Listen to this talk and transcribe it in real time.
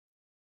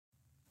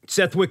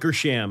Seth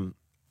Wickersham,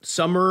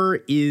 summer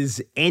is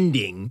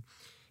ending,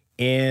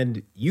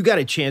 and you got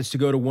a chance to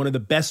go to one of the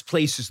best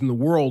places in the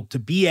world to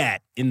be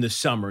at in the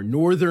summer,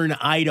 northern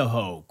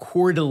Idaho,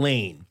 Coeur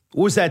d'Alene.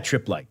 What was that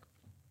trip like?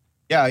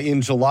 Yeah,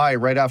 in July,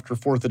 right after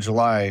 4th of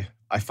July,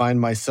 I find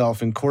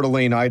myself in Coeur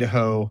d'Alene,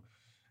 Idaho,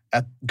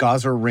 at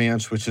Gaza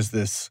Ranch, which is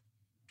this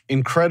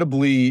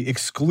incredibly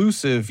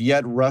exclusive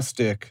yet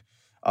rustic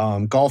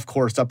golf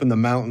course up in the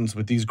mountains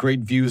with these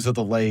great views of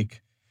the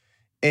lake.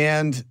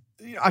 And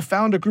I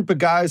found a group of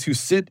guys who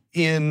sit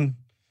in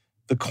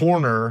the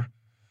corner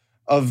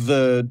of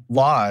the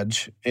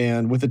lodge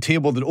and with a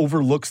table that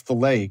overlooks the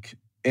lake,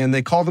 and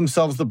they call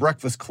themselves the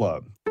Breakfast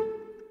Club.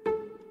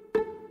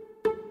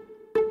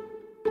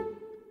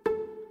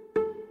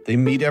 They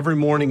meet every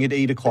morning at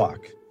 8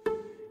 o'clock.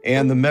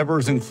 And the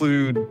members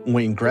include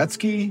Wayne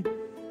Gretzky,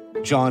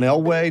 John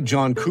Elway,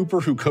 John Cooper,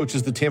 who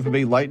coaches the Tampa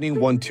Bay Lightning,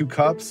 won 2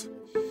 cups,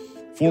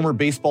 former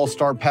baseball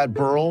star Pat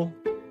Burrell,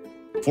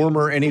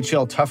 former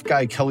NHL tough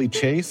guy Kelly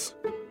Chase,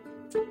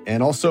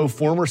 and also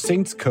former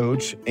Saints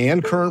coach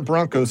and current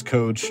Broncos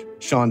coach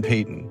Sean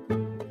Payton.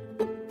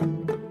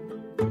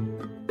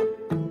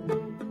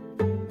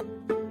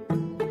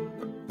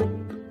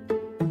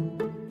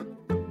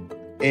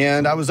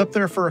 And I was up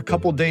there for a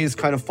couple days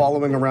kind of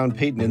following around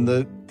Payton. And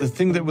the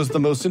thing that was the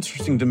most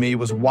interesting to me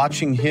was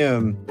watching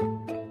him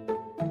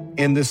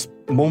in this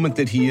moment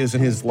that he is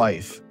in his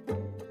life,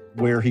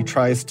 where he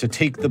tries to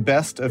take the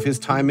best of his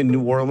time in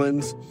New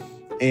Orleans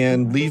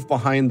and leave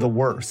behind the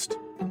worst.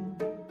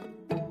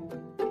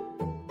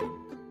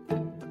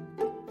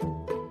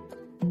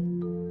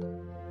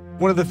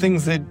 One of the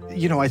things that,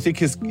 I think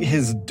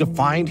has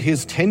defined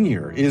his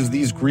tenure is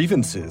these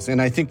grievances.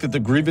 And I think that the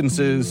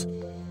grievances,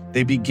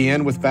 they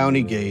began with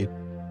Bountygate,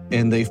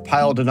 and they've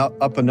piled it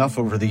up enough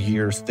over the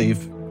years.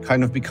 They've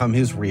kind of become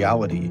his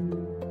reality.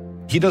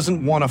 He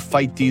doesn't want to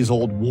fight these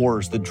old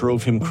wars that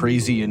drove him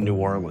crazy in New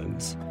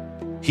Orleans.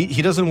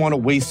 He doesn't want to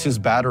waste his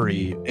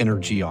battery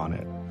energy on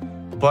it.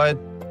 But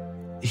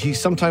he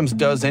sometimes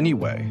does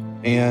anyway.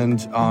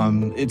 And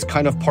it's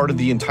kind of part of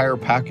the entire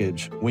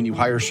package when you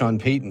hire Sean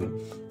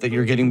Payton, that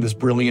you're getting this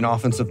brilliant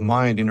offensive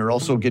mind, and you're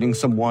also getting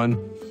someone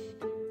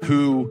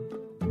who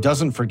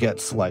doesn't forget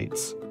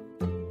slights.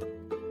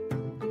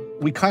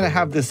 We kind of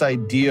have this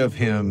idea of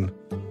him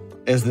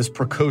as this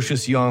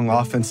precocious young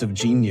offensive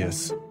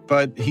genius,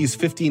 but he's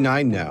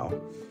 59 now,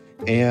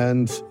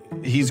 and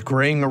he's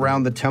graying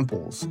around the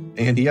temples,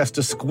 and he has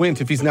to squint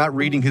if he's not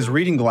reading his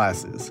reading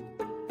glasses.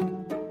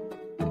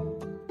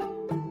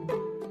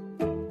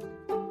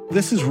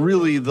 This is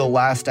really the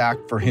last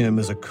act for him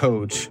as a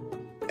coach,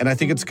 and I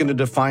think it's going to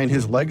define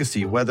his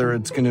legacy, whether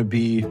it's going to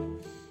be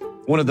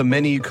one of the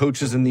many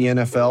coaches in the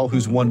NFL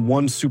who's won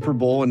 1 Super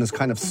Bowl and is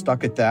kind of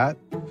stuck at that,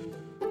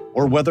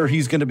 or whether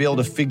he's going to be able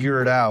to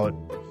figure it out,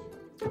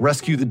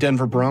 rescue the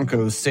Denver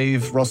Broncos,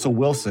 save Russell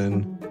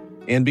Wilson,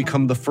 and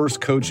become the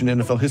first coach in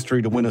NFL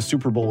history to win a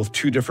Super Bowl with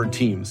 2 different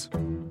teams.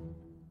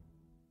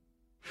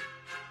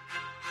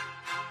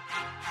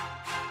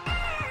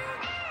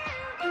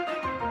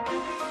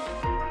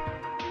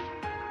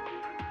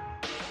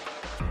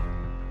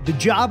 The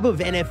job of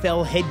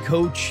NFL head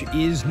coach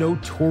is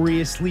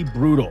notoriously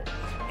brutal.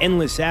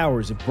 Endless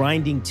hours of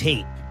grinding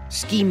tape,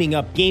 scheming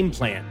up game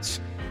plans,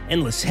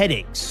 endless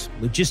headaches,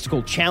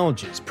 logistical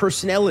challenges,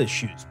 personnel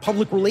issues,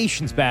 public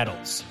relations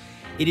battles.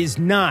 It is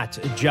not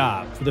a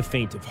job for the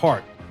faint of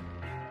heart.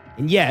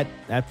 And yet,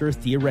 after a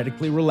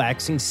theoretically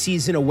relaxing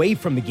season away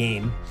from the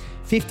game,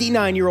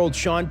 59-year-old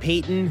Sean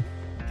Payton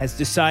has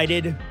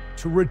decided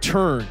to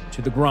return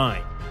to the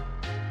grind.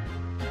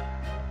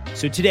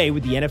 So today,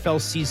 with the NFL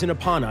season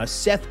upon us,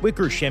 Seth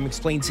Wickersham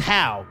explains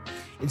how,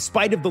 in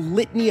spite of the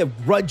litany of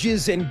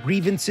grudges and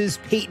grievances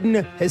Payton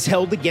has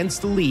held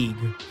against the league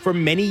for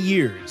many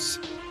years,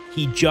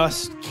 he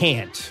just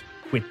can't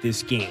quit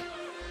this game.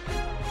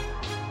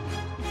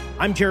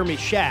 I'm Jeremy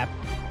Schaap.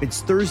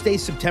 It's Thursday,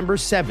 September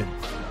 7th,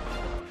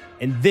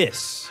 and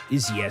this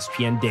is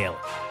ESPN Daily.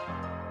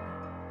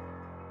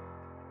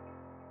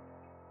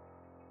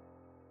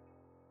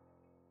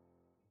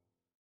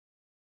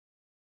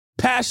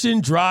 Passion,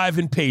 drive,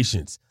 and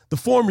patience. The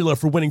formula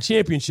for winning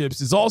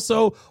championships is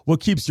also what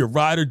keeps your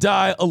ride or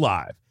die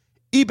alive.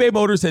 eBay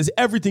Motors has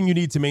everything you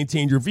need to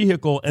maintain your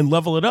vehicle and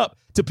level it up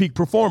to peak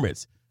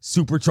performance.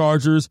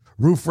 Superchargers,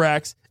 roof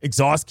racks,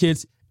 exhaust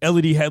kits,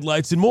 LED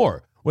headlights, and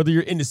more. Whether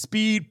you're into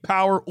speed,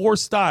 power, or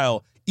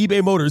style,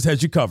 eBay Motors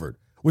has you covered.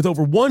 With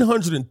over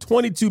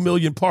 122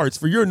 million parts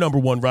for your number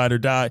one ride or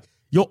die,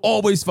 you'll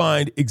always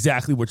find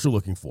exactly what you're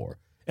looking for.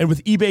 And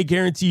with eBay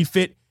Guaranteed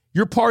Fit,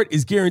 your part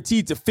is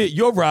guaranteed to fit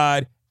your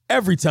ride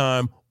every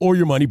time or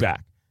your money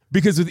back.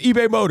 Because with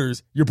eBay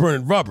Motors, you're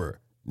burning rubber,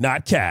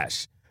 not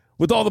cash.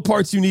 With all the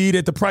parts you need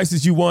at the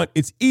prices you want,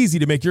 it's easy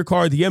to make your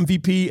car the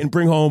MVP and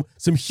bring home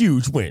some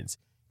huge wins.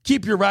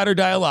 Keep your ride or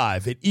die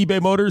alive at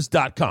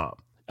ebaymotors.com.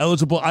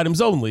 Eligible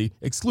items only.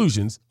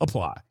 Exclusions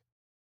apply.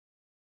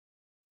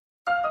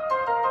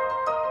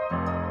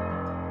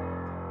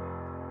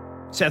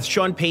 Seth,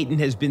 Sean Payton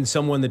has been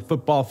someone that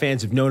football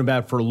fans have known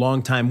about for a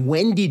long time.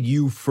 When did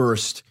you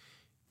first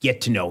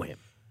get to know him?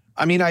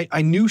 I mean,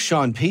 I knew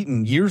Sean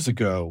Payton years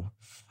ago,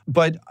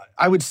 but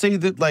I would say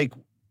that like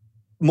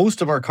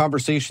most of our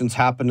conversations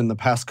happened in the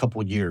past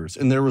couple years,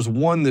 and there was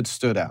one that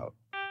stood out.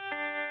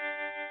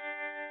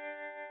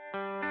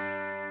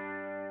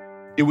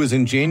 It was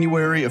in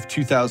January of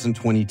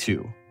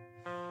 2022.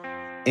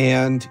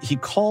 And he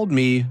called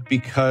me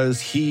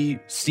because he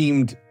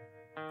seemed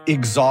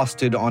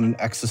exhausted on an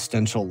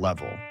existential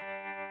level.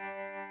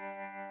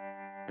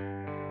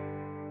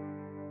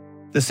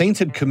 The Saints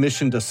had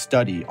commissioned a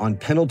study on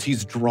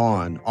penalties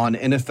drawn on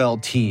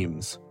NFL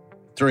teams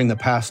during the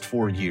past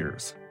 4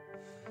 years.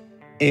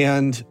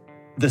 And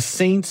the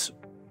Saints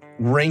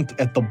ranked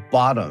at the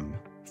bottom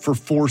for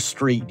 4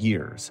 straight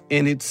years.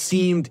 And it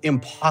seemed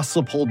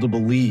impossible to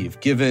believe,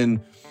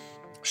 given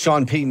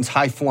Sean Payton's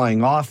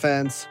high-flying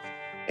offense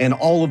and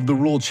all of the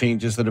rule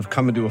changes that have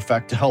come into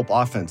effect to help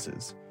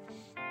offenses.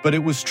 But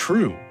it was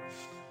true.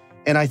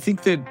 And I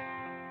think that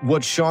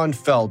what Sean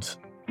felt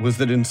was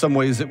that in some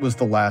ways it was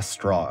the last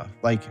straw.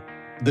 Like,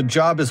 the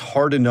job is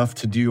hard enough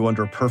to do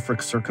under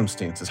perfect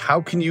circumstances.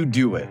 How can you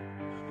do it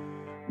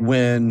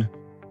when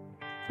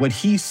what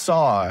he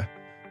saw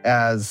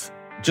as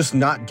just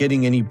not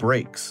getting any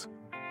breaks?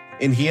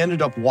 And he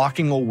ended up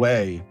walking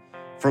away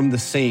from the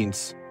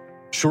Saints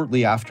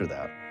shortly after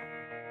that.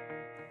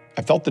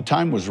 I felt the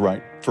time was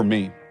right for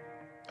me.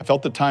 I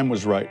felt the time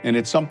was right. And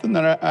it's something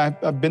that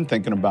I've been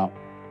thinking about.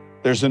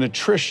 There's an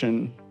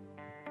attrition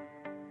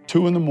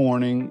 2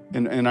 a.m,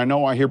 and I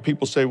know I hear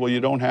people say, well, you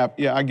don't have,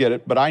 yeah, I get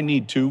it, but I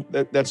need to.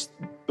 That's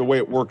the way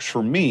it works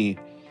for me.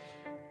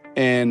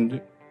 And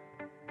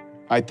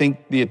I think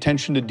the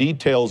attention to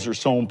details are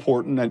so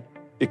important that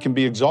it can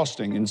be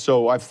exhausting. And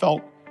so I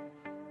felt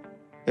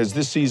as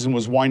this season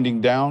was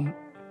winding down,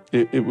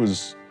 it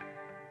was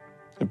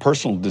a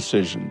personal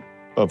decision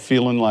of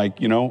feeling like,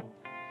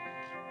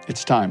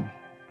 it's time.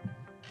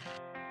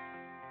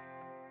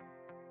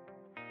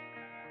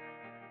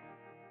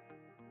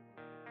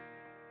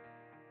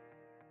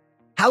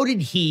 How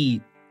did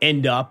he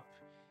end up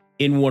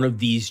in one of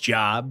these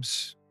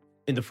jobs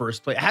in the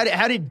first place?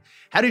 How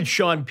did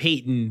Sean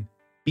Payton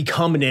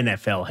become an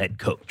NFL head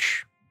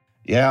coach?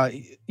 Yeah,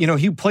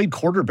 he played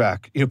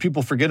quarterback.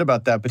 People forget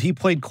about that, but he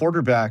played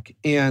quarterback,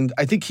 and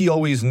I think he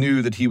always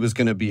knew that he was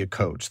going to be a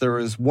coach. There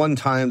was one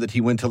time that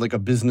he went to like a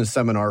business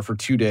seminar for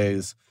 2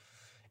 days,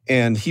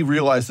 and he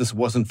realized this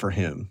wasn't for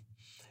him.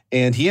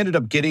 And he ended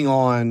up getting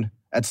on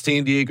at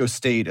San Diego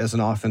State as an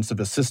offensive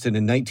assistant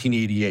in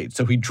 1988.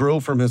 So he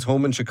drove from his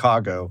home in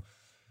Chicago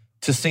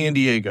to San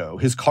Diego.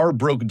 His car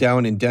broke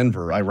down in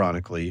Denver,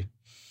 ironically.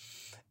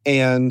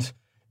 And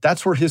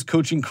that's where his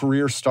coaching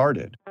career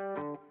started.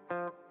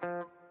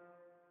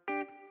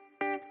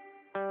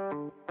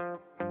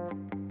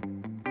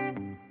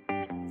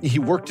 He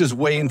worked his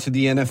way into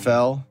the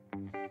NFL,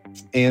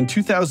 and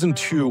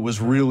 2002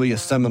 was really a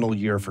seminal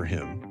year for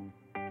him.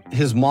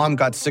 His mom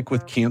got sick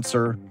with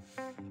cancer.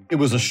 It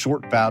was a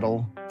short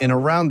battle, and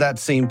around that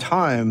same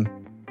time,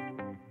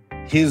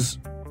 his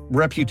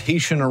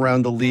reputation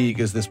around the league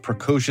as this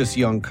precocious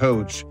young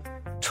coach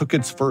took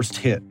its first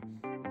hit.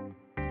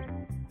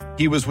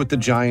 He was with the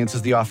Giants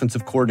as the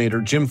offensive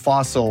coordinator. Jim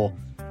Fossil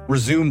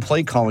resumed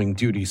play calling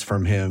duties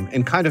from him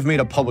and kind of made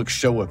a public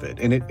show of it,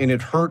 and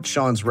it hurt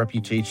Sean's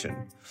reputation.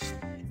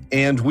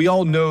 And we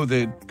all know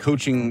that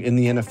coaching in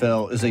the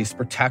NFL is a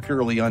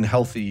spectacularly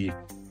unhealthy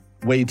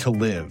way to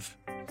live,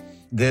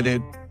 that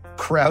it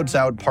crowds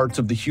out parts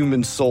of the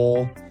human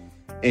soul,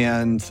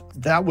 and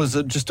that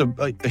was just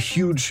a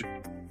huge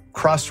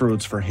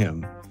crossroads for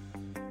him.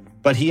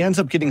 But he ends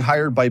up getting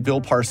hired by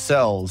Bill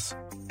Parcells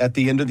at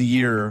the end of the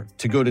year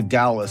to go to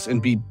Dallas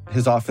and be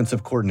his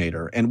offensive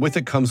coordinator. And with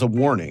it comes a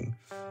warning,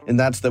 and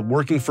that's that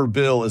working for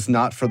Bill is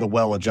not for the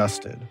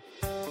well-adjusted.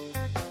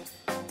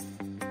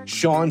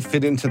 Sean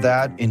fit into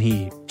that, and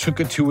he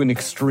took it to an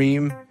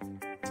extreme.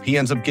 He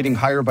ends up getting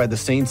hired by the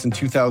Saints in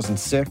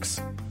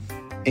 2006.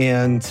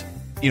 And,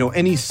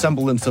 any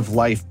semblance of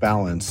life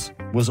balance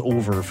was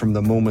over from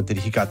the moment that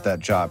he got that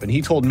job. And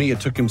he told me it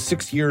took him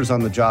 6 years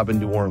on the job in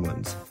New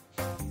Orleans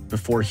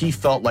before he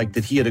felt like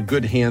that he had a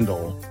good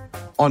handle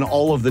on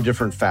all of the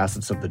different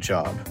facets of the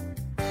job.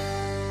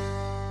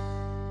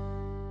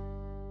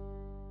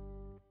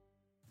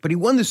 But he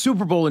won the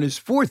Super Bowl in his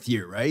 4th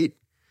year, right?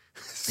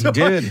 So he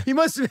did. He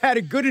must have had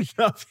a good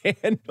enough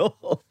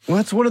handle. Well,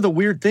 that's one of the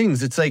weird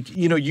things. It's like,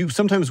 you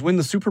sometimes win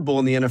the Super Bowl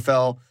in the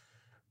NFL,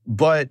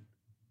 but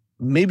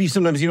maybe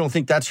sometimes you don't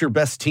think that's your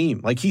best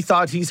team. Like, he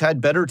thought he's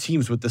had better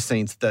teams with the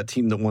Saints, that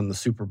team that won the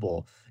Super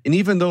Bowl. And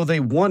even though they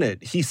won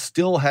it, he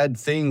still had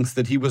things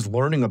that he was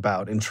learning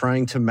about and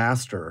trying to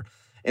master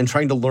and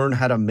trying to learn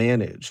how to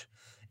manage.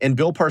 And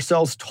Bill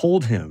Parcells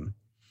told him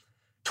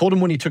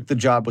when he took the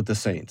job with the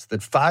Saints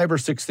that 5 or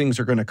 6 things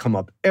are going to come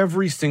up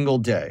every single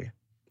day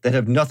that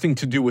have nothing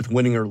to do with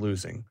winning or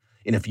losing.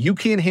 And if you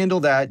can't handle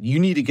that, you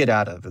need to get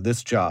out of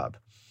this job.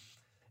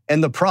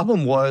 And the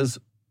problem was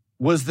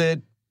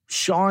that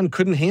Sean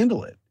couldn't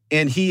handle it.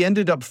 And he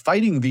ended up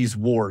fighting these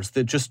wars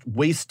that just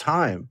waste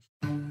time.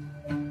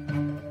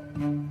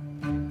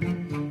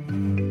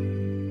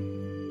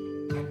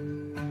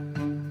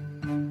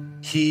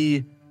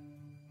 He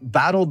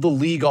battled the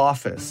league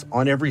office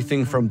on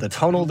everything from the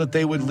tunnel that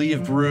they would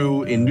leave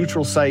through in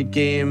neutral site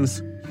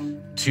games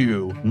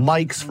to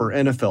mics for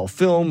NFL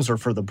films or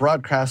for the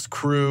broadcast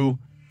crew.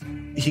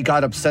 He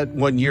got upset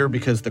one year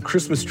because the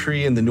Christmas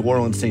tree in the New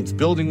Orleans Saints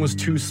building was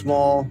too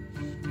small.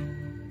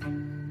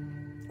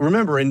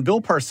 Remember, in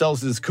Bill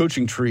Parcells'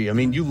 coaching tree, I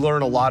mean, you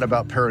learn a lot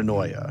about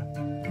paranoia.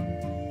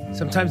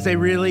 Sometimes they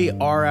really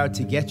are out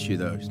to get you,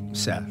 though,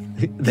 Seth.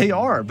 They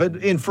are.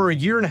 But for a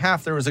year and a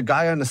half, there was a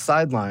guy on the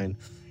sideline,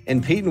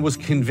 and Payton was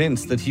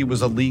convinced that he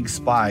was a league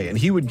spy, and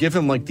he would give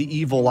him like the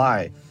evil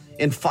eye.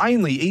 And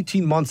finally,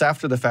 18 months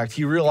after the fact,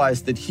 he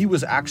realized that he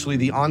was actually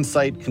the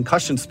on-site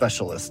concussion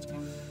specialist.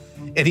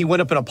 And he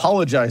went up and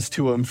apologized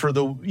to him for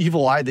the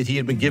evil eye that he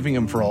had been giving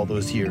him for all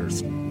those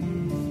years.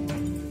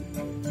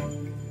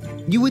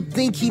 You would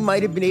think he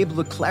might have been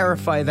able to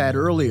clarify that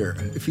earlier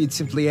if he'd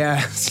simply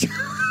asked.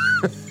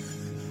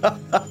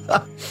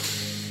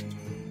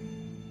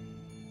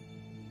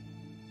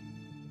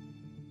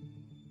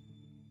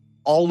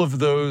 All of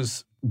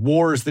those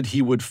wars that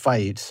he would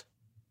fight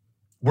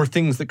were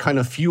things that kind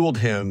of fueled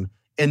him.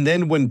 And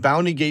then when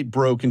Bountygate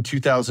broke in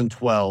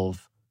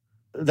 2012,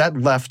 that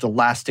left a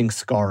lasting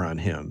scar on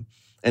him.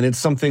 And it's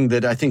something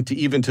that I think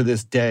even to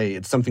this day,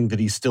 it's something that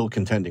he's still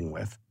contending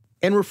with.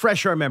 And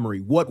refresh our memory,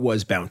 what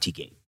was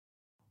Bountygate?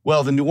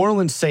 Well, the New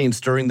Orleans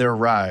Saints, during their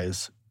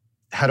rise,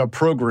 had a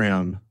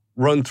program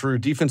run through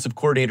defensive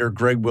coordinator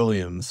Greg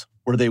Williams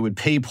where they would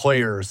pay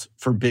players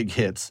for big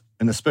hits,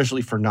 and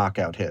especially for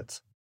knockout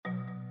hits.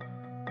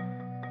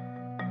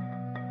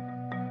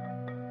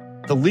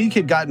 The league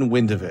had gotten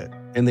wind of it,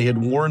 and they had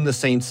warned the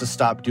Saints to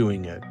stop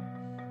doing it.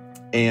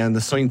 And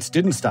the Saints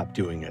didn't stop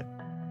doing it.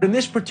 In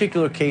this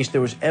particular case,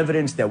 there was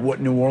evidence that what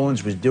New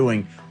Orleans was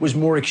doing was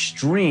more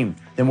extreme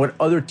than what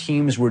other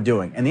teams were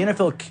doing. And the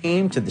NFL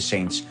came to the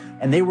Saints,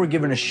 and they were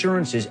given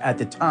assurances at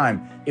the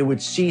time it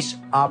would cease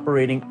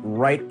operating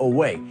right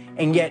away.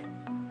 And yet,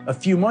 a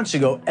few months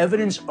ago,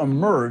 evidence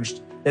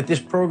emerged that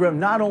this program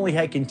not only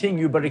had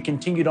continued, but it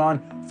continued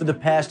on for the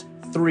past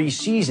 3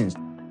 seasons.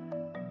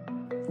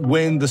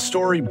 When the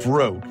story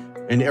broke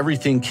and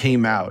everything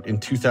came out in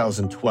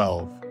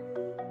 2012,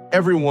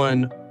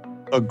 everyone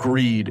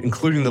agreed,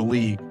 including the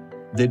league,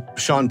 that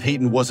Sean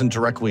Payton wasn't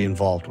directly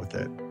involved with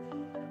it.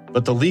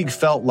 But the league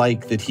felt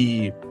like that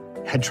he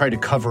had tried to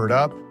cover it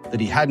up, that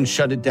he hadn't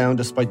shut it down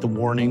despite the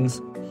warnings.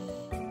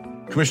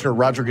 Commissioner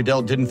Roger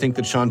Goodell didn't think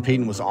that Sean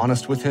Payton was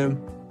honest with him,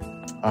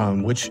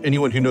 which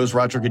anyone who knows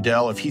Roger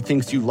Goodell, if he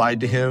thinks you lied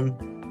to him,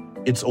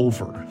 it's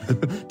over.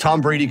 Tom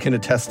Brady can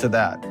attest to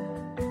that.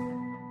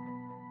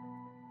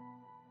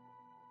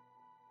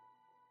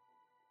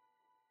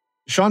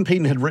 Sean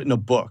Payton had written a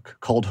book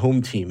called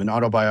Home Team, an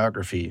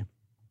autobiography.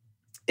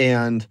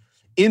 And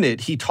in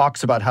it, he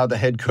talks about how the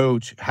head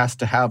coach has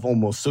to have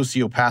almost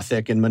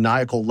sociopathic and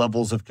maniacal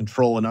levels of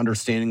control and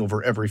understanding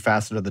over every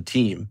facet of the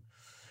team.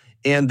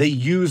 And they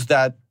used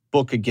that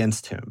book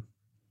against him,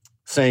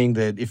 saying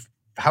that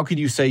how could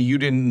you say you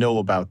didn't know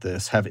about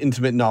this, have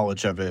intimate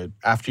knowledge of it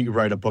after you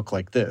write a book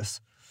like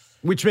this?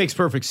 Which makes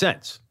perfect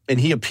sense. And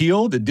he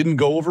appealed. It didn't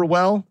go over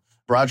well.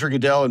 Roger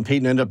Goodell and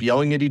Payton ended up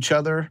yelling at each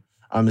other.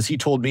 As he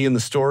told me in the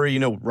story,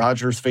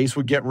 Roger's face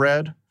would get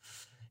red.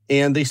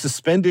 And they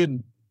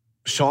suspended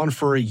Sean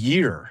for a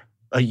year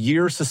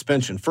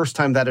suspension. First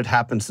time that had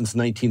happened since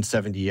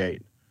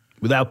 1978.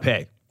 Without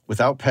pay.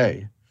 Without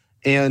pay.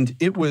 And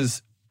it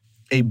was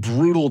a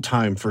brutal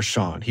time for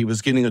Sean. He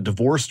was getting a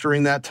divorce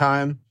during that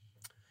time.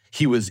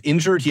 He was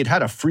injured. He had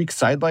had a freak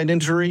sideline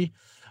injury,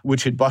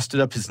 which had busted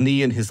up his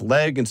knee and his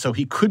leg. And so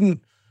he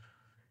couldn't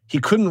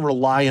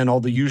rely on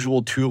all the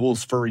usual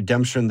tools for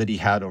redemption that he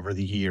had over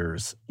the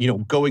years.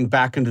 Going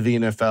back into the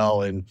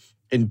NFL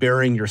and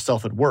burying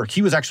yourself at work.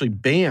 He was actually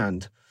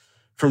banned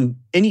from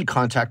any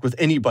contact with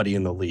anybody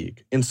in the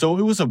league. And so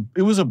it was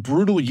a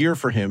brutal year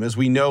for him. As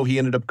we know, he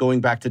ended up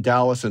going back to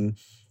Dallas and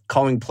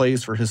calling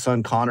plays for his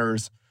son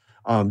Connor's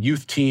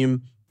youth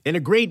team. And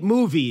a great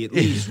movie, at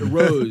least,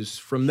 arose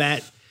from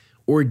that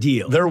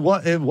ordeal.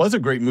 It was a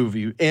great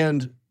movie.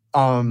 And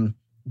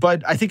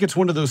but I think it's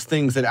one of those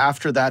things that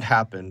after that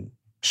happened,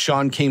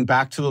 Sean came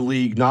back to the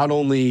league not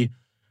only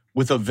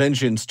with a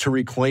vengeance to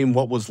reclaim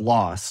what was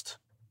lost,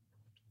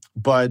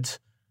 but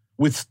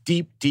with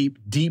deep, deep,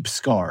 deep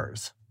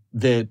scars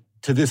that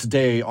to this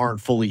day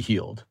aren't fully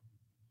healed.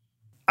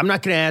 I'm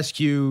not going to ask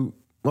you,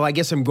 well, I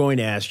guess I'm going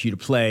to ask you to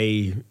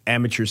play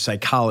amateur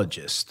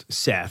psychologist,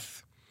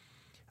 Seth.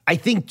 I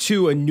think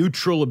to a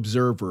neutral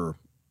observer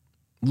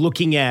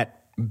looking at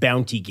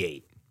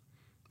Bountygate,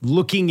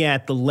 looking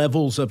at the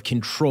levels of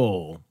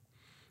control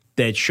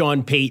that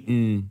Sean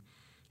Payton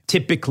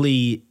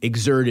typically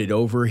exerted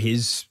over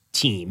his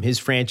team, his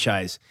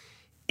franchise,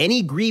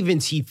 any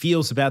grievance he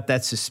feels about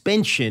that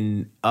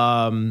suspension,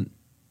 I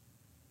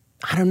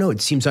don't know,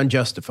 it seems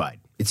unjustified.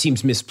 It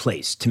seems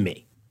misplaced to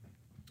me.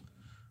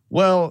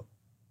 Well,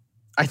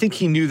 I think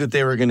he knew that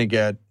they were going to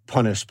get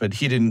punished, but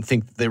he didn't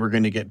think that they were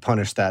going to get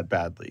punished that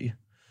badly.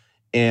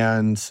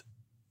 And,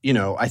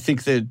 I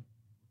think that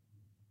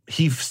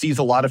he sees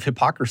a lot of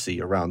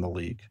hypocrisy around the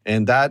league,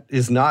 and that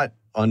is not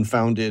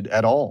unfounded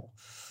at all.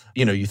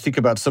 You think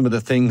about some of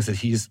the things that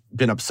he's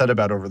been upset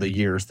about over the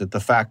years, that the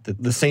fact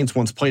that the Saints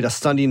once played a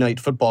Sunday night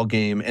football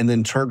game and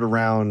then turned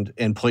around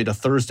and played a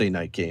Thursday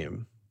night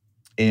game.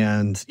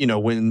 And,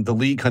 when the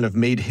league kind of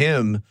made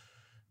him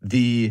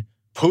the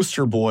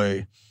poster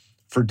boy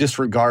for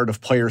disregard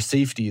of player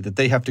safety, that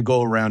they have to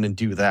go around and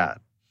do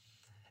that.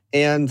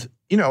 And,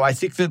 I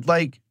think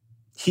that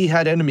he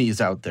had enemies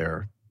out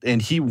there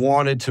and he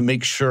wanted to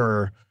make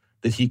sure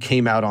that he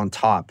came out on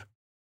top.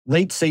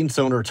 Late Saints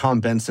owner Tom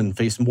Benson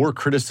faced more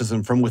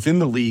criticism from within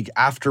the league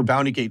after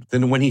Bountygate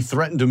than when he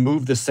threatened to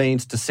move the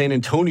Saints to San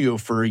Antonio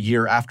for a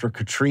year after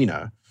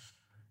Katrina.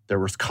 There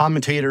was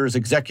commentators,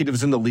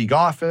 executives in the league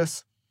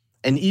office,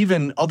 and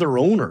even other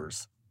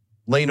owners,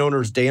 lane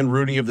owners Dan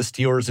Rooney of the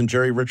Steelers and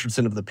Jerry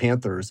Richardson of the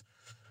Panthers,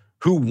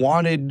 who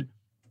wanted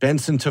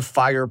Benson to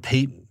fire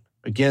Payton.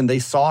 Again, they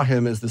saw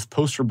him as this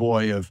poster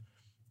boy of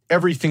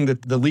everything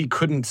that the league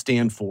couldn't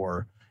stand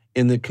for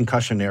in the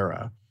concussion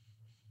era.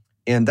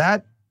 And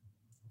that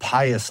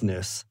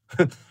piousness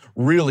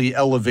really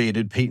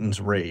elevated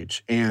Payton's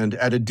rage. And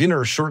at a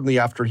dinner shortly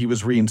after he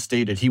was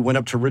reinstated, he went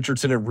up to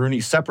Richardson and Rooney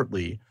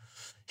separately.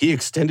 He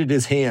extended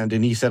his hand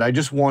and he said, "I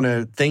just want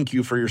to thank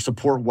you for your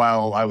support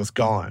while I was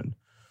gone."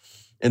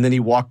 And then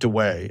he walked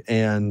away.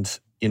 And,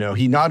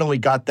 he not only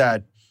got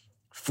that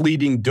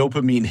fleeting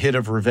dopamine hit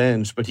of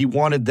revenge, but he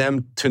wanted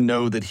them to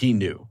know that he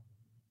knew.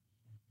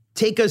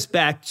 Take us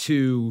back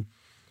to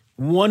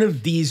one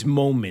of these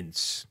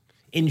moments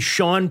in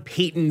Sean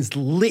Payton's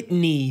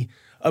litany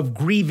of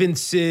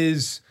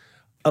grievances,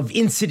 of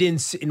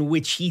incidents in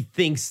which he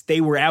thinks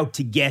they were out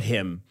to get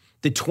him,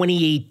 the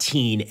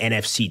 2018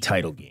 NFC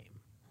title game.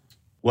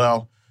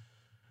 Well,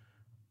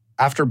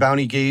 after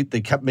Bountygate,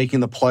 they kept making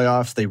the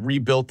playoffs. They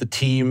rebuilt the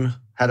team,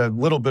 had a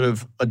little bit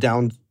of a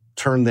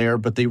downturn there,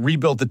 but they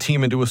rebuilt the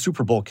team into a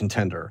Super Bowl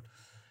contender.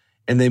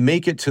 And they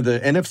make it to the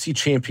NFC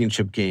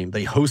Championship game.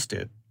 They host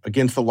it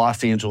against the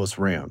Los Angeles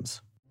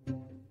Rams.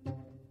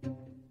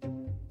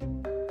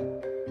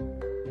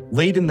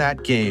 Late in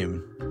that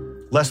game,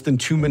 less than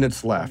 2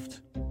 minutes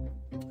left,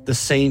 the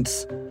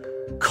Saints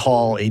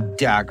call a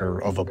dagger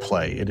of a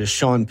play. It is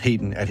Sean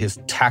Payton at his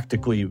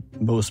tactically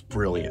most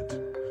brilliant.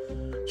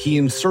 He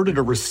inserted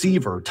a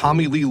receiver,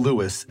 Tommy Lee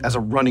Lewis, as a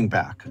running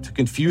back to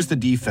confuse the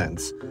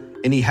defense,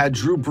 and he had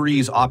Drew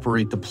Brees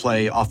operate the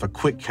play off a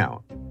quick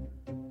count.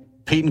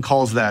 Payton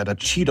calls that a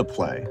cheetah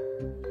play.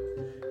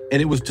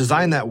 And it was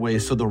designed that way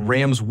so the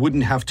Rams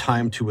wouldn't have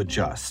time to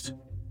adjust.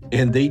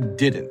 And they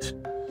didn't.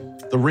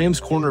 The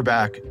Rams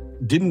cornerback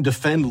didn't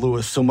defend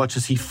Lewis so much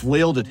as he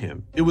flailed at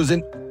him. It was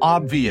an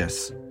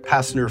obvious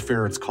pass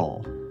interference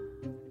call.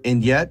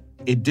 And yet,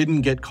 it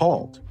didn't get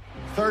called.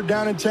 3rd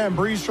down and 10.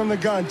 Brees from the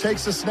gun.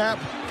 Takes the snap.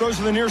 Throws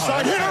to the near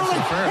side. Hit early.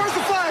 Where's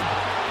the flag?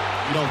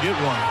 You don't get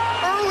one.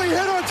 Early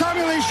hit on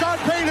Tommy Lee. Sean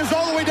Payton is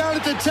all the way down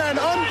at the 10.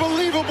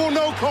 Unbelievable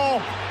no call.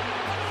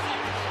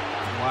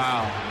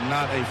 Wow.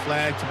 Not a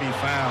flag to be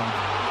found.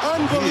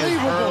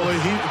 Unbelievable.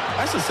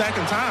 That's the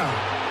second time.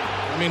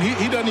 I mean,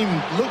 he doesn't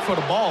even look for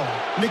the ball.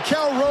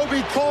 Nikel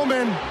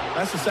Roby-Coleman.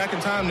 That's the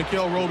second time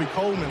Nikel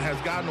Roby-Coleman has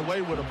gotten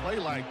away with a play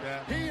like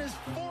that. He is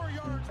 4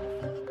 yards.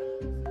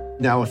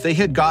 Now, if they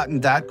had gotten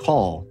that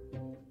call,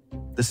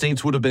 the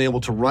Saints would have been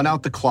able to run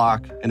out the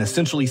clock and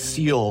essentially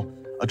seal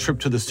a trip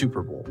to the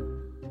Super Bowl.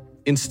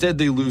 Instead,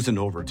 they lose in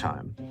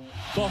overtime.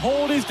 The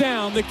hold is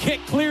down. The kick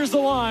clears the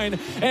line.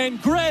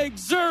 And Greg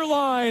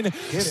Zuerlein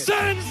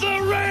sends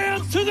the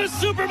Rams to the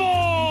Super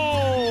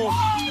Bowl.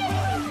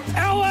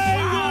 LA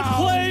will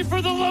play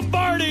for the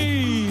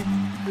Lombardi.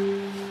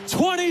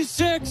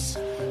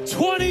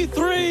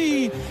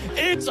 26-23.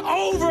 It's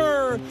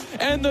over.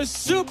 And the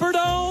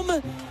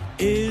Superdome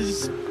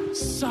is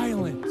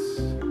silent.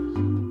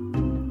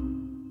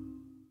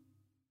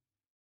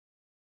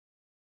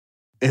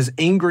 As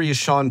angry as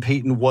Sean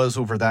Payton was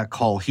over that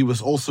call, he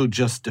was also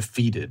just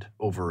defeated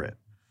over it.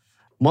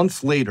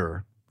 Months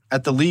later,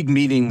 at the league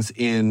meetings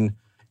in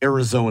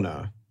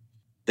Arizona,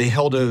 they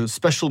held a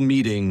special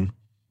meeting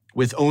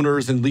with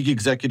owners and league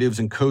executives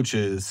and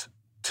coaches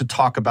to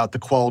talk about the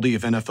quality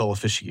of NFL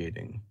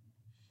officiating.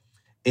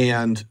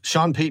 And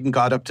Sean Payton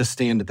got up to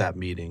stand at that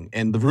meeting,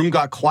 and the room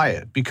got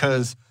quiet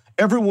because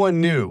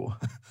everyone knew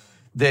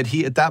that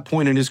he, at that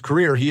point in his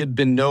career, he had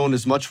been known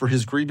as much for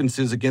his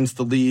grievances against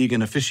the league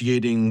and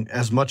officiating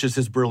as much as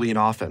his brilliant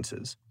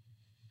offenses.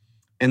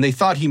 And they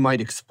thought he might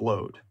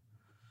explode.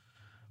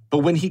 But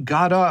when he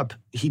got up,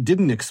 he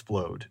didn't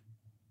explode.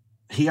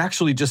 He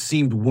actually just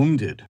seemed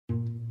wounded.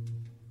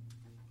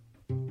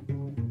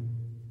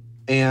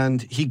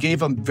 And he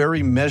gave a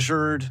very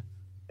measured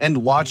and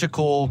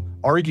logical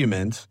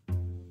argument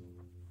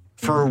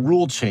for a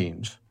rule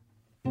change.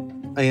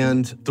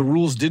 And the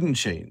rules didn't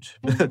change.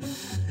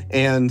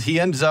 And he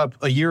ends up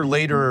a year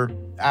later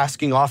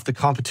asking off the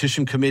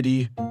competition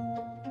committee.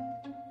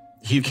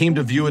 He came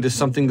to view it as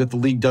something that the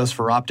league does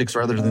for optics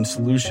rather than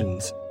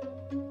solutions.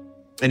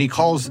 And he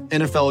calls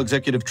NFL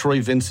executive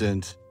Troy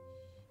Vincent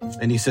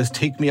and he says,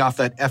 "Take me off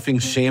that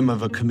effing sham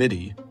of a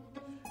committee."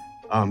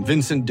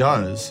 Vincent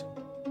does.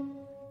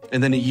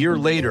 And then a year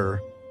later,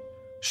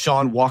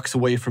 Sean walks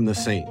away from the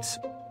Saints.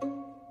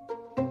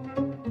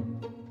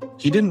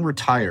 He didn't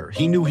retire.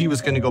 He knew he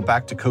was going to go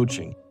back to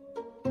coaching.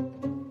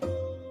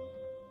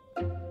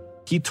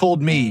 He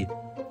told me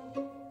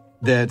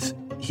that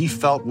he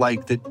felt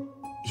like that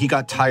he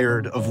got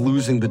tired of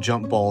losing the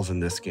jump balls in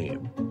this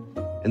game.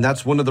 And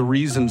that's one of the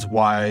reasons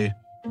why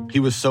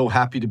he was so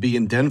happy to be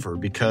in Denver,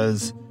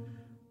 because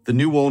the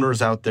new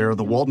owners out there,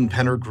 the Walton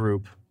Penner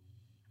Group,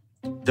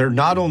 they're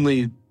not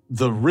only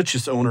the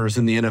richest owners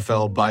in the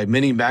NFL by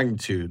many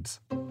magnitudes,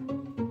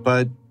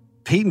 but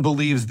Payton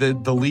believes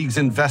that the league's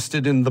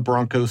invested in the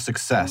Broncos'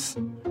 success,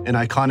 an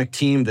iconic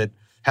team that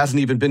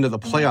hasn't even been to the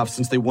playoffs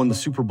since they won the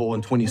Super Bowl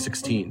in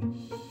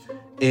 2016.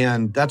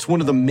 And that's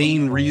one of the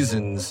main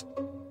reasons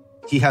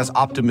he has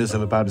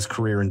optimism about his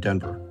career in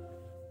Denver.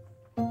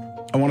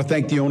 I want to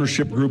thank the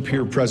ownership group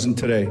here present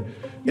today.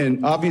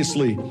 And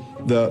obviously,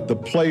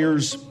 the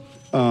players,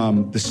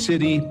 the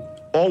city,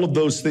 all of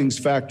those things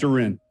factor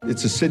in.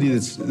 It's a city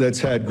that's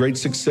had great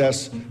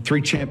success,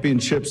 3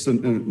 championships, a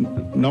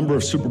number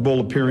of Super Bowl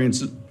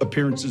appearances.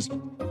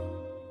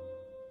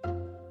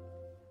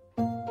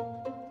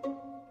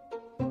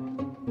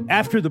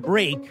 After the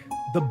break,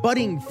 the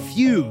budding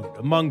feud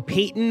among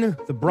Payton,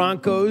 the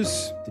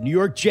Broncos, the New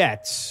York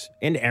Jets,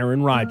 and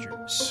Aaron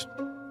Rodgers.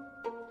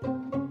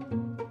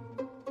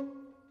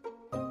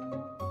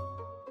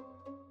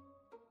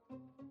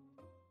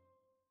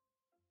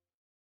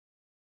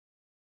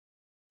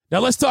 Now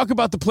let's talk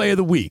about the play of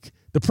the week.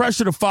 The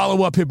pressure to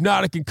follow up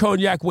Hypnotic and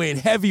Cognac weighing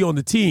heavy on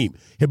the team.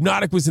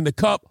 Hypnotic was in the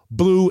cup,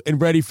 blue,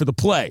 and ready for the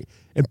play.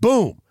 And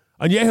boom,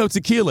 Añejo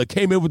Tequila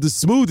came in with the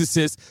smooth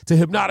assist to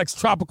Hypnotic's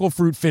tropical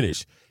fruit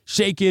finish.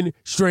 Shaken,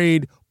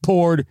 strained,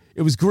 poured.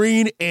 It was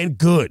green and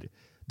good.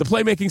 The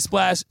playmaking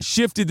splash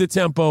shifted the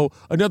tempo.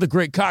 Another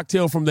great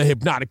cocktail from the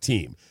Hypnotic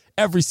team.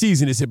 Every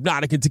season is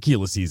Hypnotic and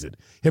Tequila season.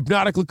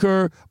 Hypnotic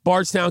Liqueur,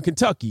 Bardstown,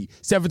 Kentucky.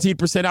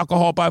 17%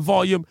 alcohol by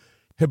volume.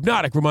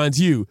 Hypnotic reminds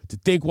you to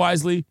think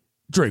wisely,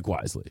 drink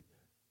wisely.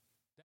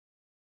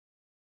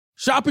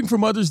 Shopping for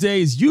Mother's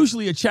Day is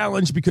usually a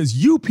challenge because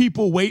you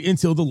people wait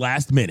until the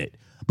last minute.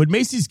 But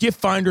Macy's Gift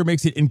Finder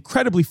makes it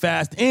incredibly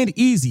fast and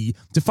easy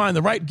to find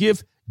the right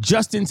gift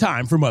just in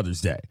time for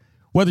Mother's Day.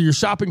 Whether you're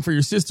shopping for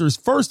your sister's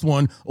first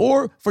one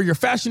or for your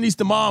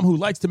fashionista mom who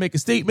likes to make a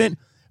statement,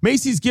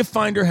 Macy's Gift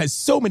Finder has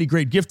so many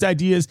great gift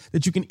ideas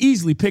that you can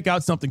easily pick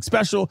out something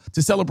special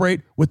to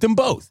celebrate with them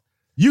both.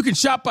 You can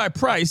shop by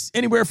price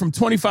anywhere from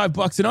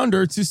 $25 and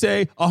under to,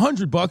 say,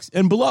 $100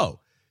 and below.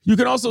 You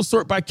can also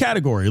sort by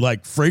category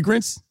like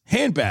fragrance,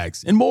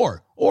 handbags, and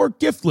more. Or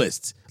gift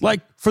lists,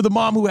 like for the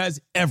mom who has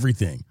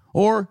everything.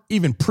 Or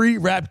even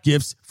pre-wrapped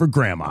gifts for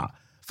grandma.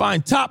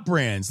 Find top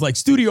brands like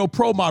Studio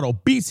Pro Model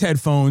Beats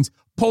headphones,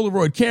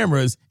 Polaroid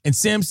cameras, and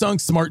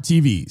Samsung smart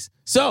TVs.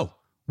 So,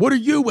 what are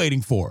you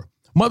waiting for?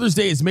 Mother's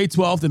Day is May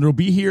 12th and it'll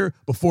be here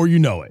before you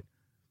know it.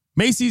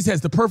 Macy's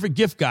has the perfect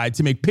gift guide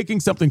to make picking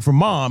something for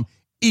mom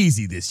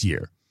easy this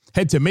year.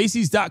 Head to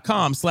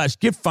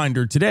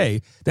Macys.com/giftfinder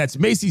today. That's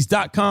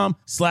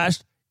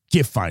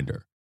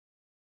Macys.com/giftfinder.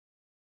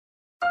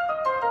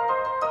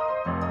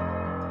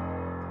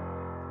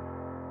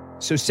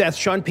 So, Seth,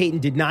 Sean Payton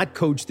did not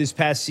coach this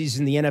past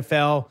season in the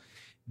NFL.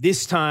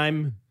 This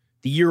time,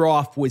 the year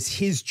off was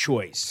his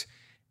choice.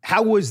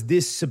 How was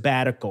this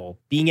sabbatical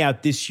being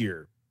out this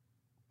year?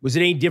 Was it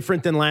any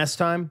different than last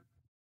time?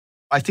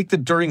 I think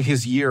that during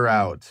his year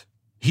out,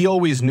 he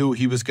always knew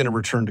he was going to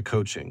return to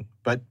coaching,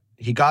 but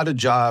he got a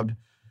job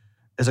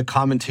as a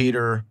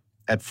commentator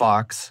at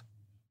Fox,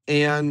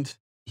 and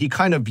he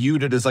kind of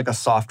viewed it as like a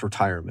soft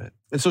retirement.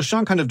 And so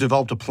Sean kind of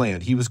developed a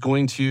plan. He was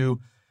going to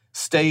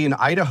stay in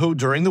Idaho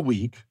during the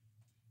week,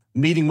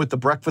 meeting with the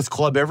Breakfast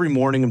Club every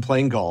morning and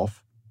playing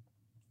golf.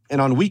 And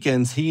on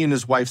weekends, he and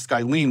his wife,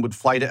 Skylene, would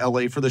fly to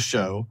LA for the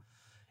show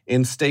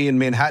and stay in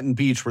Manhattan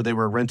Beach where they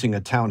were renting a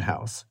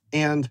townhouse.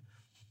 And,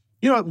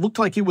 you know, it looked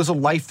like it was a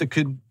life that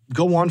could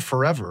go on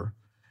forever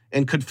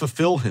and could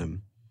fulfill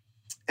him.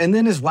 And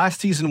then his last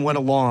season went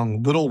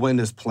along, little went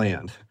as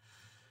planned.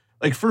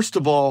 Like, first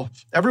of all,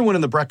 everyone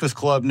in the Breakfast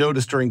Club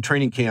noticed during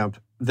training camp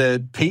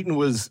that Payton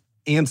was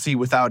antsy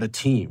without a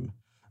team.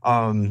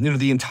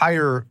 The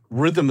entire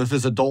rhythm of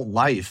his adult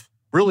life,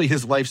 really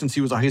his life since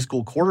he was a high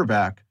school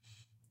quarterback,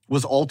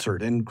 was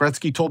altered. And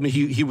Gretzky told me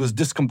he was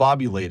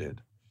discombobulated.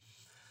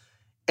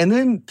 And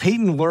then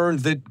Payton learned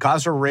that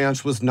Gaza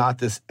Ranch was not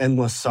this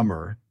endless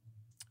summer.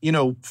 You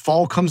know,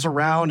 fall comes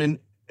around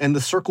and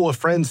the circle of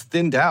friends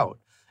thinned out.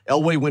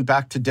 Elway went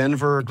back to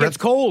Denver. It's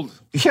cold.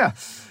 Yeah.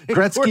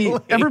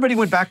 Gretzky, everybody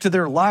went back to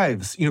their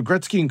lives. You know,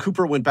 Gretzky and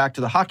Cooper went back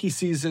to the hockey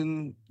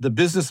season. The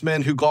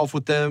businessmen who golfed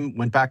with them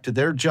went back to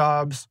their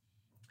jobs.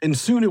 And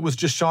soon it was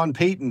just Sean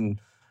Payton,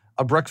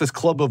 a Breakfast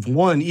Club of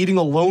one, eating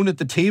alone at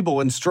the table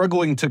and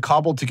struggling to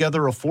cobble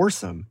together a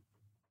foursome.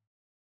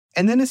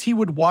 And then as he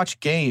would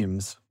watch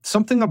games,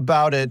 something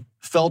about it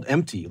felt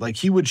empty. Like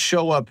he would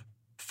show up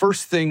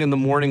first thing in the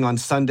morning on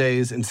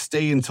Sundays and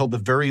stay until the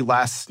very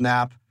last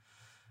snap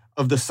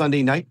of the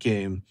Sunday night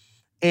game.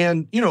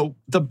 And, you know,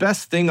 the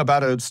best thing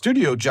about a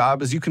studio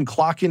job is you can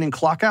clock in and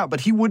clock out, but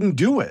he wouldn't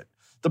do it.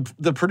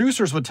 The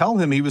producers would tell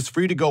him he was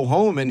free to go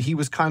home, and he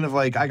was kind of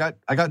like, I got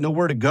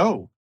nowhere to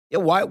go. Yeah,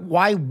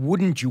 why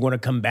wouldn't you want to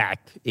come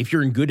back if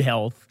you're in good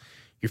health?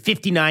 You're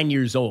 59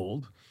 years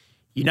old.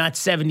 You're not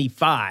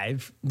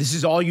 75. This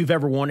is all you've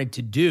ever wanted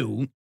to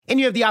do. And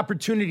you have the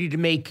opportunity to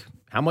make,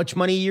 how much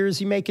money a year is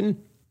he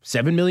making?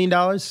 $7 million?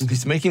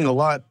 He's making a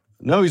lot.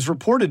 No, he's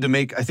reported to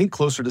make, I think,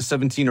 closer to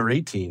 17 or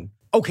 18.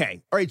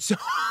 Okay. All right.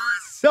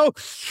 So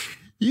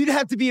you'd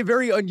have to be a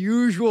very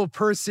unusual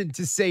person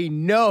to say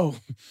no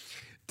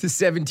to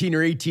 $17 or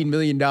 $18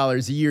 million a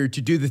year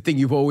to do the thing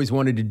you've always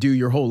wanted to do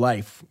your whole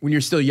life when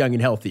you're still young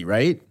and healthy,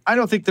 right? I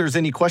don't think there's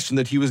any question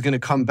that he was going to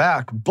come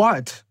back.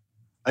 But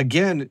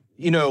again,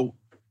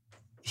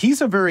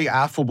 he's a very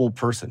affable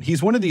person.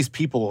 He's one of these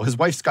people. His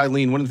wife,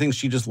 Skylene, one of the things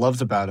she just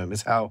loves about him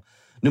is how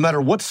no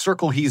matter what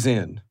circle he's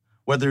in,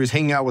 whether he's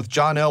hanging out with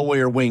John Elway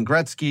or Wayne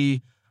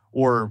Gretzky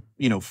or,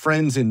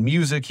 friends in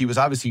music, he was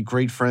obviously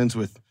great friends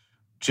with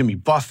Jimmy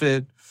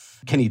Buffett,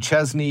 Kenny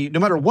Chesney. No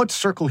matter what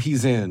circle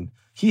he's in,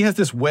 he has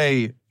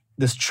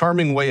this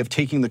charming way of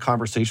taking the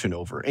conversation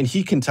over. And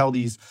he can tell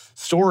these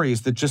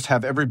stories that just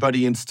have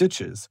everybody in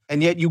stitches.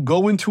 And yet you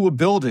go into a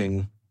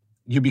building,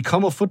 you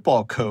become a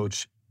football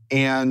coach,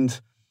 and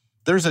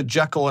there's a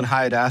Jekyll and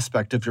Hyde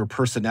aspect of your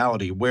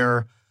personality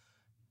where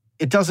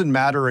it doesn't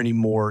matter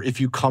anymore if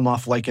you come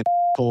off like an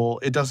asshole.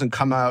 It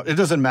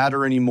doesn't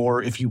matter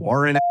anymore if you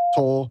are an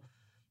asshole.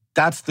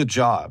 That's the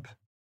job.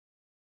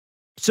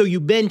 So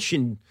you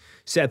mentioned,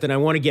 Seth, and I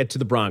want to get to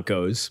the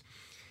Broncos.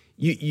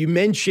 You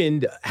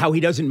mentioned how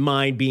he doesn't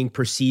mind being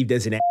perceived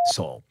as an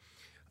asshole.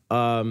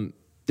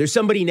 There's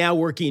somebody now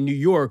working in New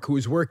York who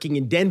was working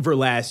in Denver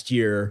last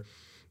year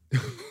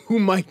who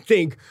might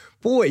think,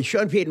 boy,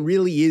 Sean Payton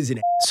really is an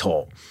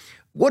asshole.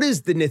 What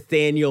does the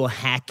Nathaniel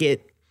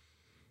Hackett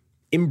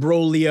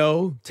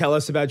imbroglio tell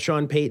us about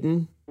Sean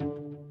Payton?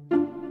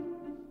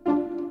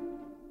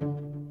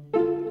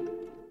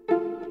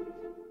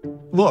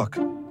 Look,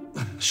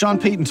 Sean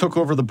Payton took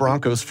over the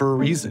Broncos for a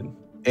reason.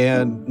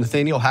 And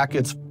Nathaniel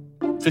Hackett's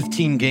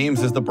 15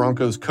 games as the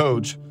Broncos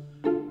coach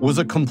was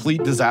a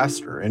complete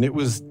disaster. And it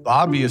was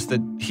obvious that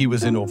he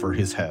was in over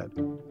his head.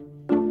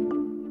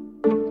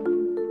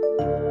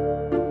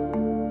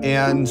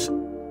 And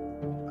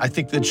I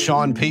think that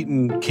Sean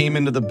Payton came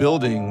into the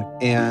building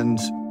and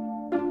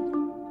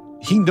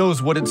he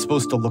knows what it's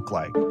supposed to look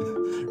like,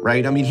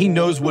 right? I mean, he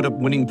knows what a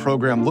winning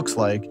program looks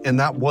like, and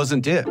that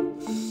wasn't it.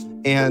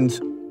 And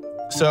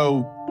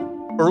so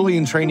early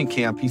in training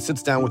camp, he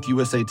sits down with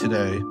USA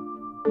Today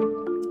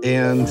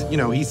and,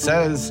 he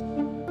says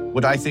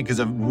what I think is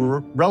a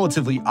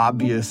relatively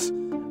obvious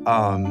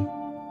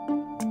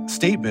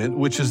statement,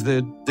 which is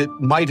that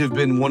might have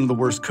been one of the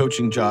worst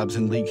coaching jobs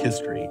in league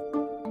history.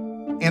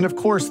 And of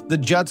course, the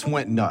Jets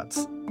went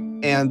nuts.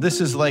 And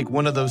this is like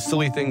one of those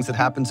silly things that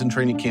happens in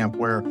training camp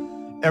where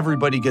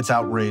everybody gets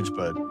outraged,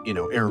 but,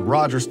 Aaron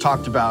Rodgers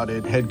talked about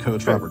it, head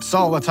coach Robert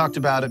Saleh talked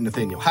about it,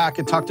 Nathaniel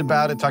Hackett talked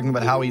about it, talking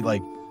about how he,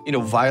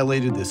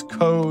 violated this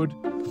code.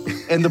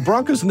 And the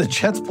Broncos and the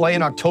Jets play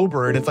in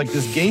October, and it's like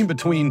this game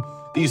between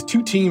these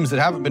two teams that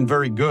haven't been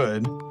very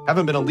good,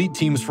 haven't been elite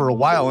teams for a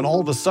while, and all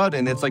of a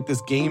sudden, it's like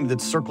this game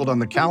that's circled on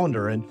the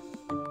calendar. And,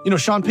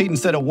 Sean Payton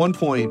said at one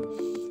point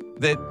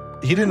that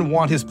he didn't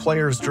want his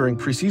players during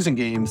preseason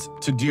games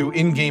to do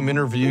in-game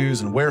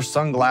interviews and wear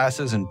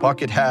sunglasses and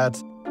bucket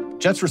hats.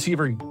 Jets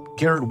receiver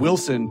Garrett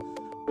Wilson,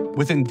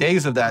 within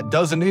days of that,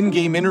 does an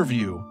in-game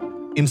interview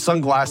in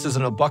sunglasses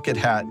and a bucket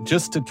hat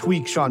just to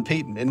tweak Sean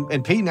Payton.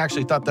 And Payton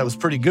actually thought that was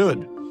pretty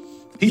good.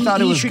 He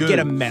thought it was good. He should get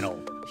a medal.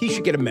 He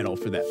should get a medal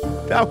for that.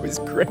 That was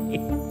great.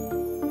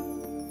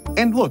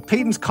 And look,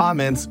 Payton's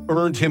comments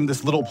earned him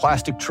this little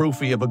plastic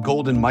trophy of a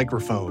golden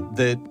microphone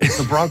that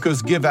the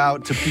Broncos give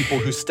out to people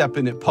who step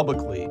in it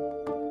publicly.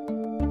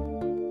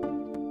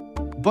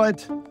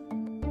 But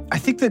I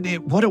think that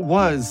what it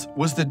was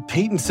that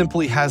Payton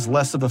simply has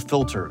less of a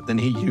filter than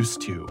he used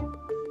to.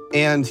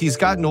 And he's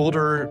gotten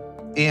older,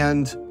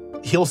 and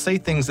he'll say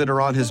things that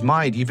are on his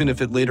mind, even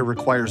if it later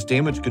requires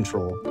damage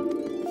control.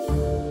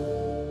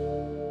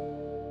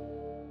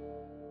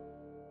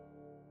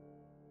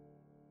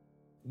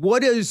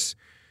 What does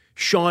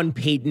Sean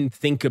Payton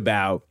think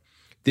about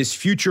this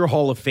future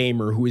Hall of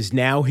Famer who is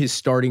now his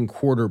starting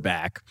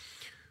quarterback,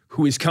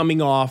 who is coming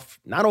off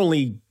not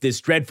only this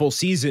dreadful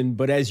season,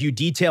 but as you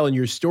detail in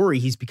your story,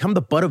 he's become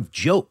the butt of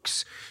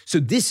jokes. So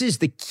this is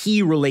the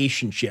key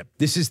relationship.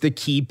 This is the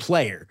key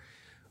player.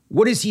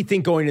 What does he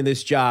think going to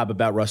this job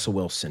about Russell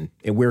Wilson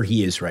and where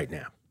he is right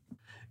now?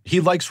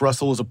 He likes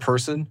Russell as a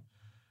person.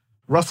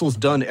 Russell's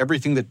done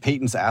everything that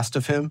Payton's asked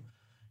of him.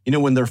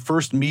 When their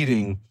first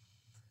meeting,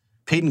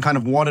 Payton kind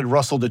of wanted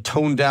Russell to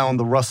tone down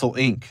the Russell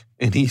ink.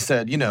 And he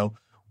said,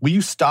 will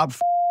you stop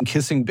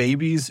kissing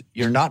babies?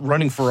 You're not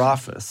running for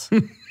office.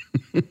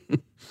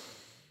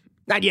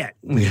 Not yet.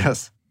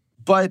 Yes.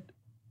 But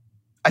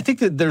I think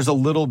that there's a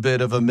little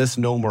bit of a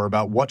misnomer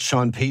about what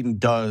Sean Payton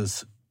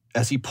does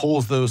as he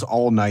pulls those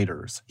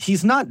all-nighters.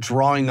 He's not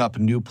drawing up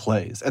new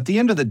plays. At the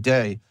end of the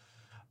day,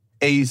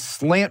 a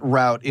slant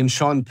route in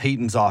Sean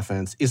Payton's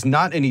offense is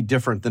not any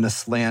different than a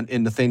slant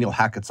in Nathaniel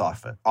Hackett's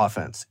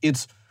offense.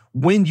 It's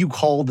when you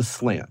call the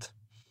slant.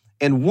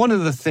 And one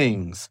of the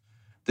things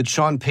that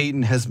Sean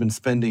Payton has been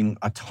spending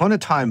a ton of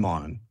time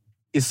on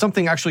is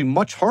something actually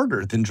much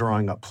harder than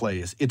drawing up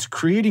plays. It's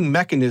creating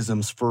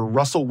mechanisms for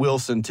Russell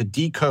Wilson to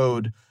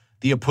decode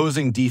the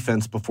opposing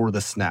defense before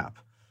the snap.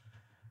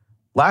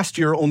 Last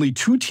year, only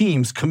 2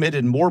 teams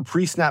committed more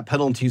pre-snap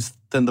penalties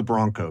than the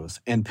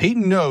Broncos. And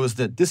Payton knows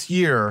that this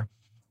year,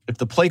 if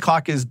the play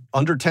clock is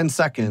under 10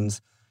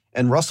 seconds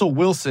and Russell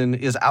Wilson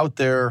is out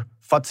there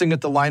futzing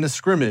at the line of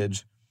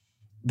scrimmage,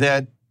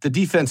 that the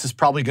defense is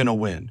probably going to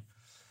win.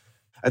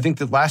 I think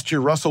that last year,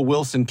 Russell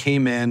Wilson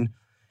came in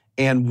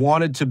and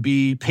wanted to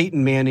be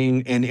Peyton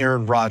Manning and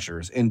Aaron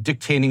Rodgers and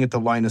dictating at the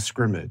line of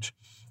scrimmage.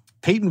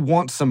 Peyton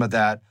wants some of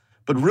that,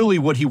 but really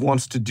what he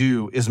wants to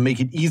do is make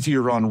it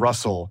easier on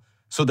Russell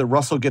so that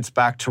Russell gets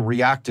back to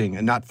reacting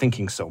and not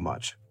thinking so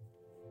much.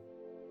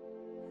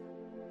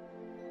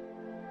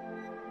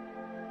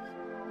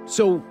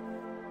 So,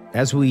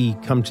 as we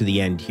come to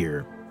the end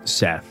here,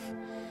 Seth,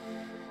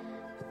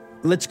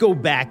 let's go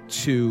back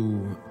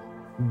to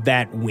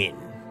that win.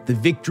 The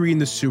victory in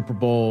the Super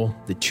Bowl,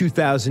 the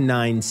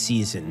 2009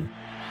 season.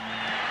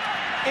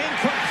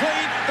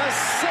 Incomplete. The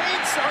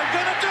Saints are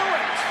going to do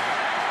it.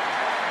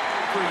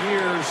 For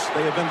years,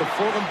 they have been the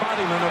full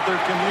embodiment of their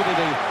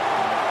community.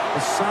 A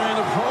sign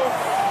of hope.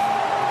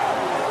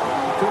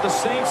 For the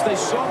Saints, they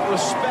sought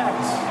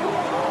respect.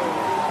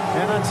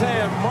 And I tell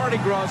you, Mardi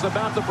Gras is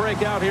about to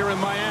break out here in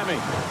Miami.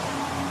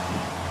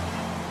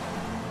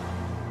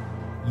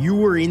 You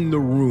were in the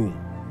room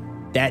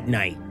that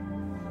night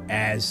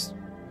as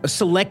a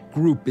select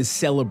group is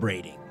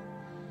celebrating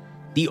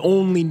the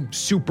only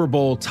Super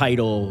Bowl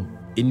title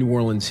in New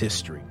Orleans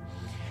history.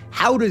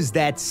 How does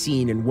that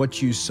scene and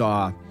what you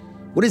saw,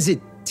 what does it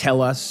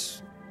tell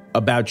us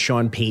about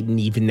Sean Payton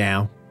even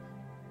now?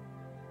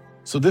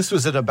 So this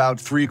was at about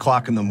 3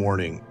 o'clock in the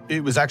morning.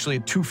 It was actually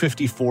at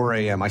 2:54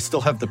 a.m. I still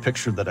have the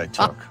picture that I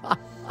took.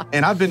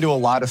 And I've been to a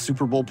lot of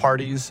Super Bowl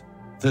parties.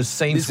 The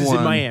Saints This is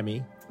in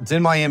Miami. It's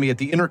in Miami at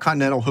the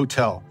Intercontinental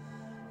Hotel.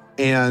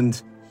 And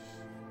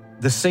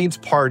the Saints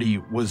party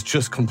was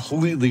just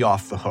completely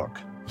off the hook.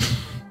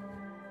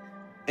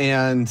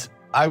 And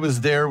I was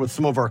there with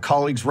some of our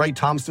colleagues. Wright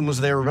Thompson was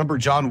there. Remember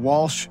John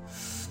Walsh?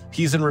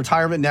 He's in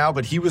retirement now,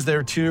 but he was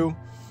there too.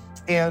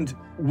 And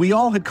we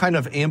all had kind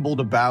of ambled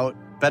about.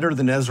 Better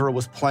Than Ezra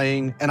was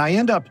playing. And I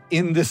end up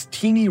in this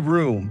teeny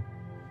room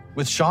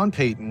with Sean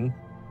Payton,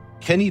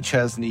 Kenny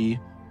Chesney.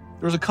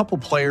 There was a couple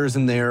players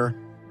in there.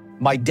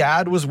 My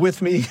dad was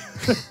with me.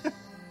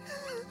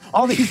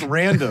 All these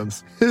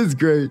randoms. It was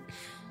great.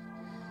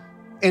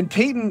 And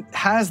Payton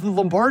has the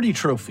Lombardi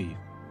trophy.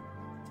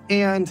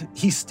 And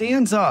he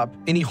stands up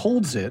and he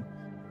holds it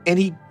and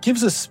he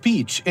gives a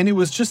speech. And it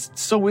was just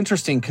so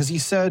interesting because he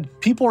said,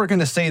 people are going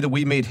to say that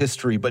we made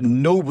history, but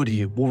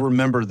nobody will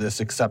remember this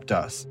except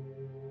us.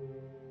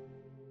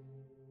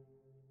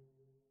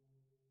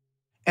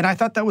 And I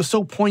thought that was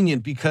so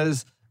poignant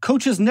because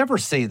coaches never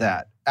say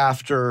that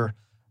after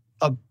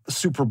a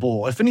Super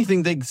Bowl. If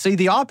anything, they say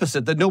the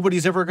opposite, that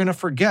nobody's ever going to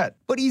forget.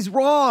 But he's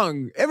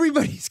wrong.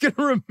 Everybody's going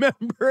to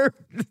remember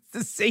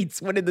the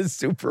Saints winning the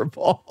Super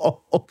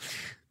Bowl.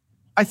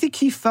 I think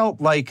he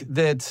felt like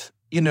that,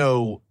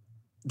 the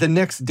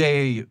next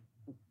day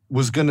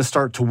was going to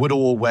start to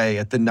whittle away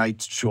at the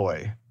night's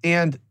joy.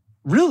 And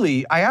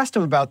really, I asked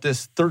him about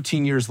this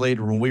 13 years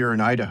later when we were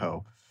in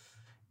Idaho.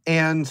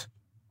 And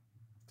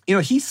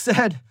he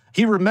said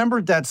he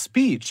remembered that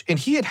speech and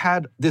he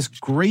had this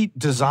great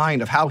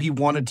design of how he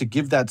wanted to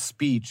give that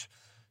speech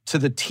to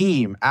the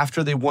team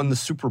after they won the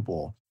Super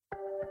Bowl.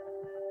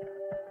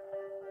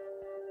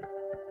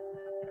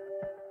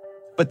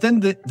 But then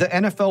the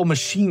NFL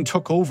machine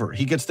took over.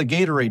 He gets the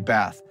Gatorade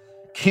bath,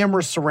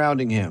 cameras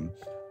surrounding him.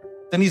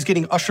 Then he's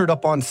getting ushered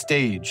up on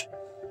stage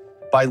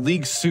by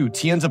league suits.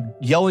 He ends up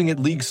yelling at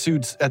league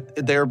suits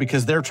there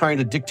because they're trying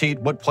to dictate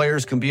what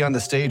players can be on the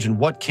stage and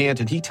what can't.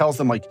 And he tells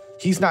them,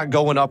 he's not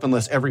going up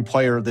unless every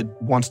player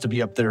that wants to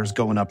be up there is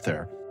going up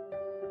there.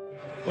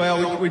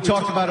 Well, we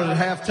talked about it at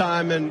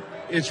halftime, and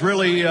it's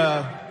really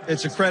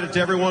it's a credit to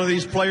every one of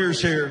these players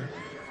here.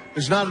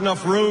 There's not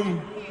enough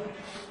room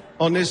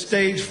on this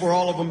stage for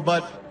all of them,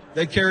 but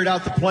they carried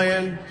out the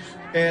plan.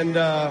 And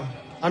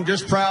I'm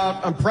just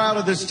proud. I'm proud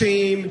of this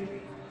team,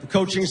 the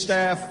coaching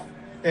staff,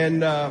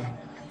 and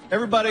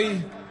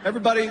everybody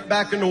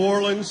back in New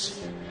Orleans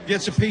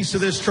gets a piece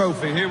of this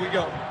trophy. Here we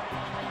go.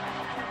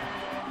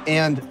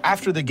 And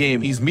after the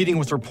game, he's meeting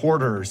with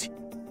reporters.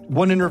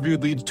 One interview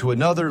leads to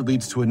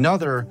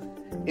another,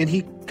 and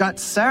he got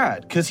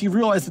sad because he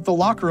realized that the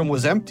locker room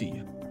was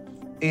empty.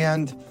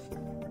 And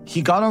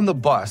he got on the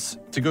bus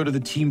to go to the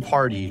team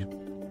party,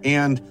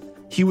 and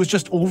he was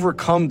just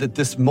overcome that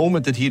this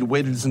moment that he had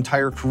waited his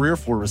entire career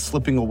for was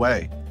slipping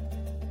away.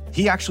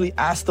 He actually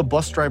asked the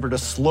bus driver to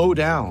slow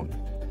down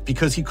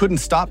because he couldn't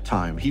stop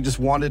time. He just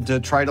wanted to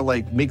try to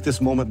make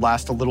this moment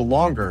last a little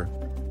longer.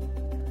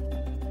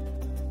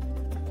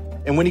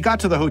 And when he got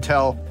to the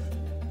hotel,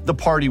 the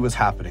party was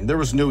happening. There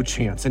was no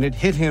chance. And it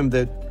hit him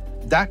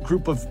that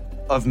group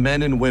of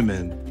men and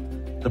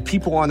women, the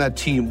people on that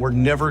team, were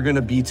never going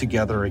to be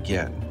together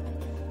again.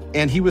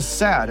 And he was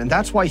sad, and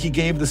that's why he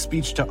gave the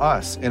speech to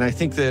us. And I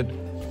think that,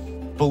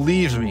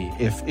 believe me,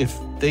 if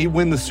they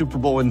win the Super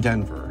Bowl in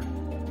Denver,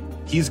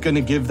 he's going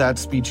to give that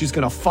speech. He's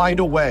going to find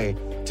a way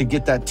to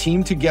get that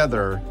team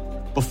together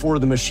before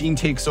the machine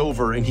takes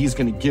over, and he's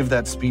going to give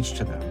that speech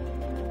to them.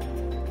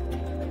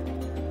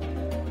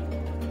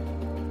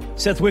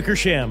 Seth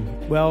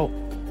Wickersham, well,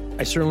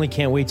 I certainly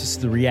can't wait to see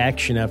the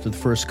reaction after the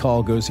first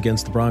call goes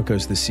against the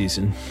Broncos this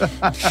season.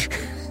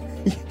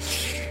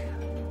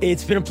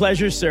 It's been a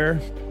pleasure,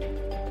 sir.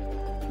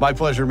 My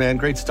pleasure, man.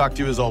 Great to talk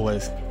to you as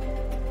always.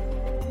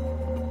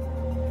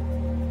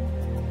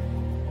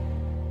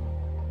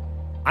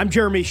 I'm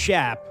Jeremy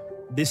Schaap.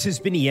 This has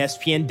been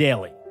ESPN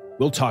Daily.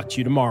 We'll talk to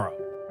you tomorrow.